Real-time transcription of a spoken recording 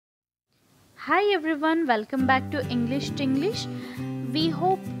Hi everyone, welcome back to English Tinglish. We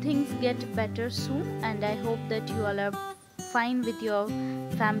hope things get better soon, and I hope that you all are fine with your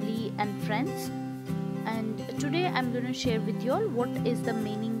family and friends. And today I'm going to share with you all what is the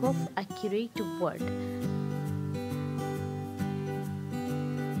meaning of accurate word.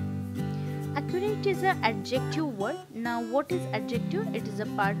 Accurate is an adjective word. Now what is adjective? It is a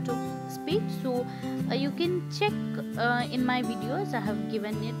part of speech, so you can check in my videos. I have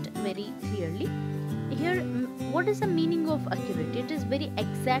given it very clearly here. What is the meaning of accurate? It is very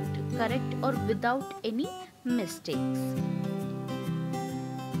exact, correct, or without any mistakes.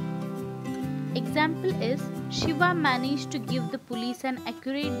 Example is Shiva managed to give the police an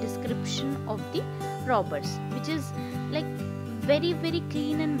accurate description of the robbers, which is like very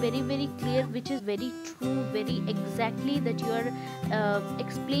clean and very clear, which is very true, very exactly that you are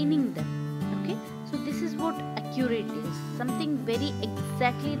explaining them. Okay, so this is what accurate is, something very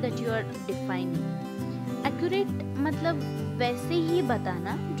exactly that you are defining. Accurate मतलब वैसे ही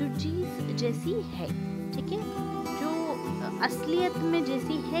बताना जो चीज़ जैसी है, ठीक है, जो असलियत में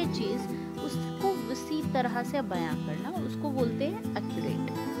जैसी है चीज़ उसको उसी तरह से बयां करना, उसको बोलते हैं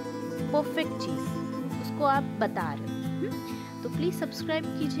एक्यूरेट, परफेक्ट चीज़ उसको आप बता रहे हो। तो प्लीज़ सब्सक्राइब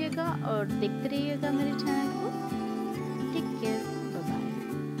कीजिएगा और देखते रहिएगा मेरे चैनल को। Take care.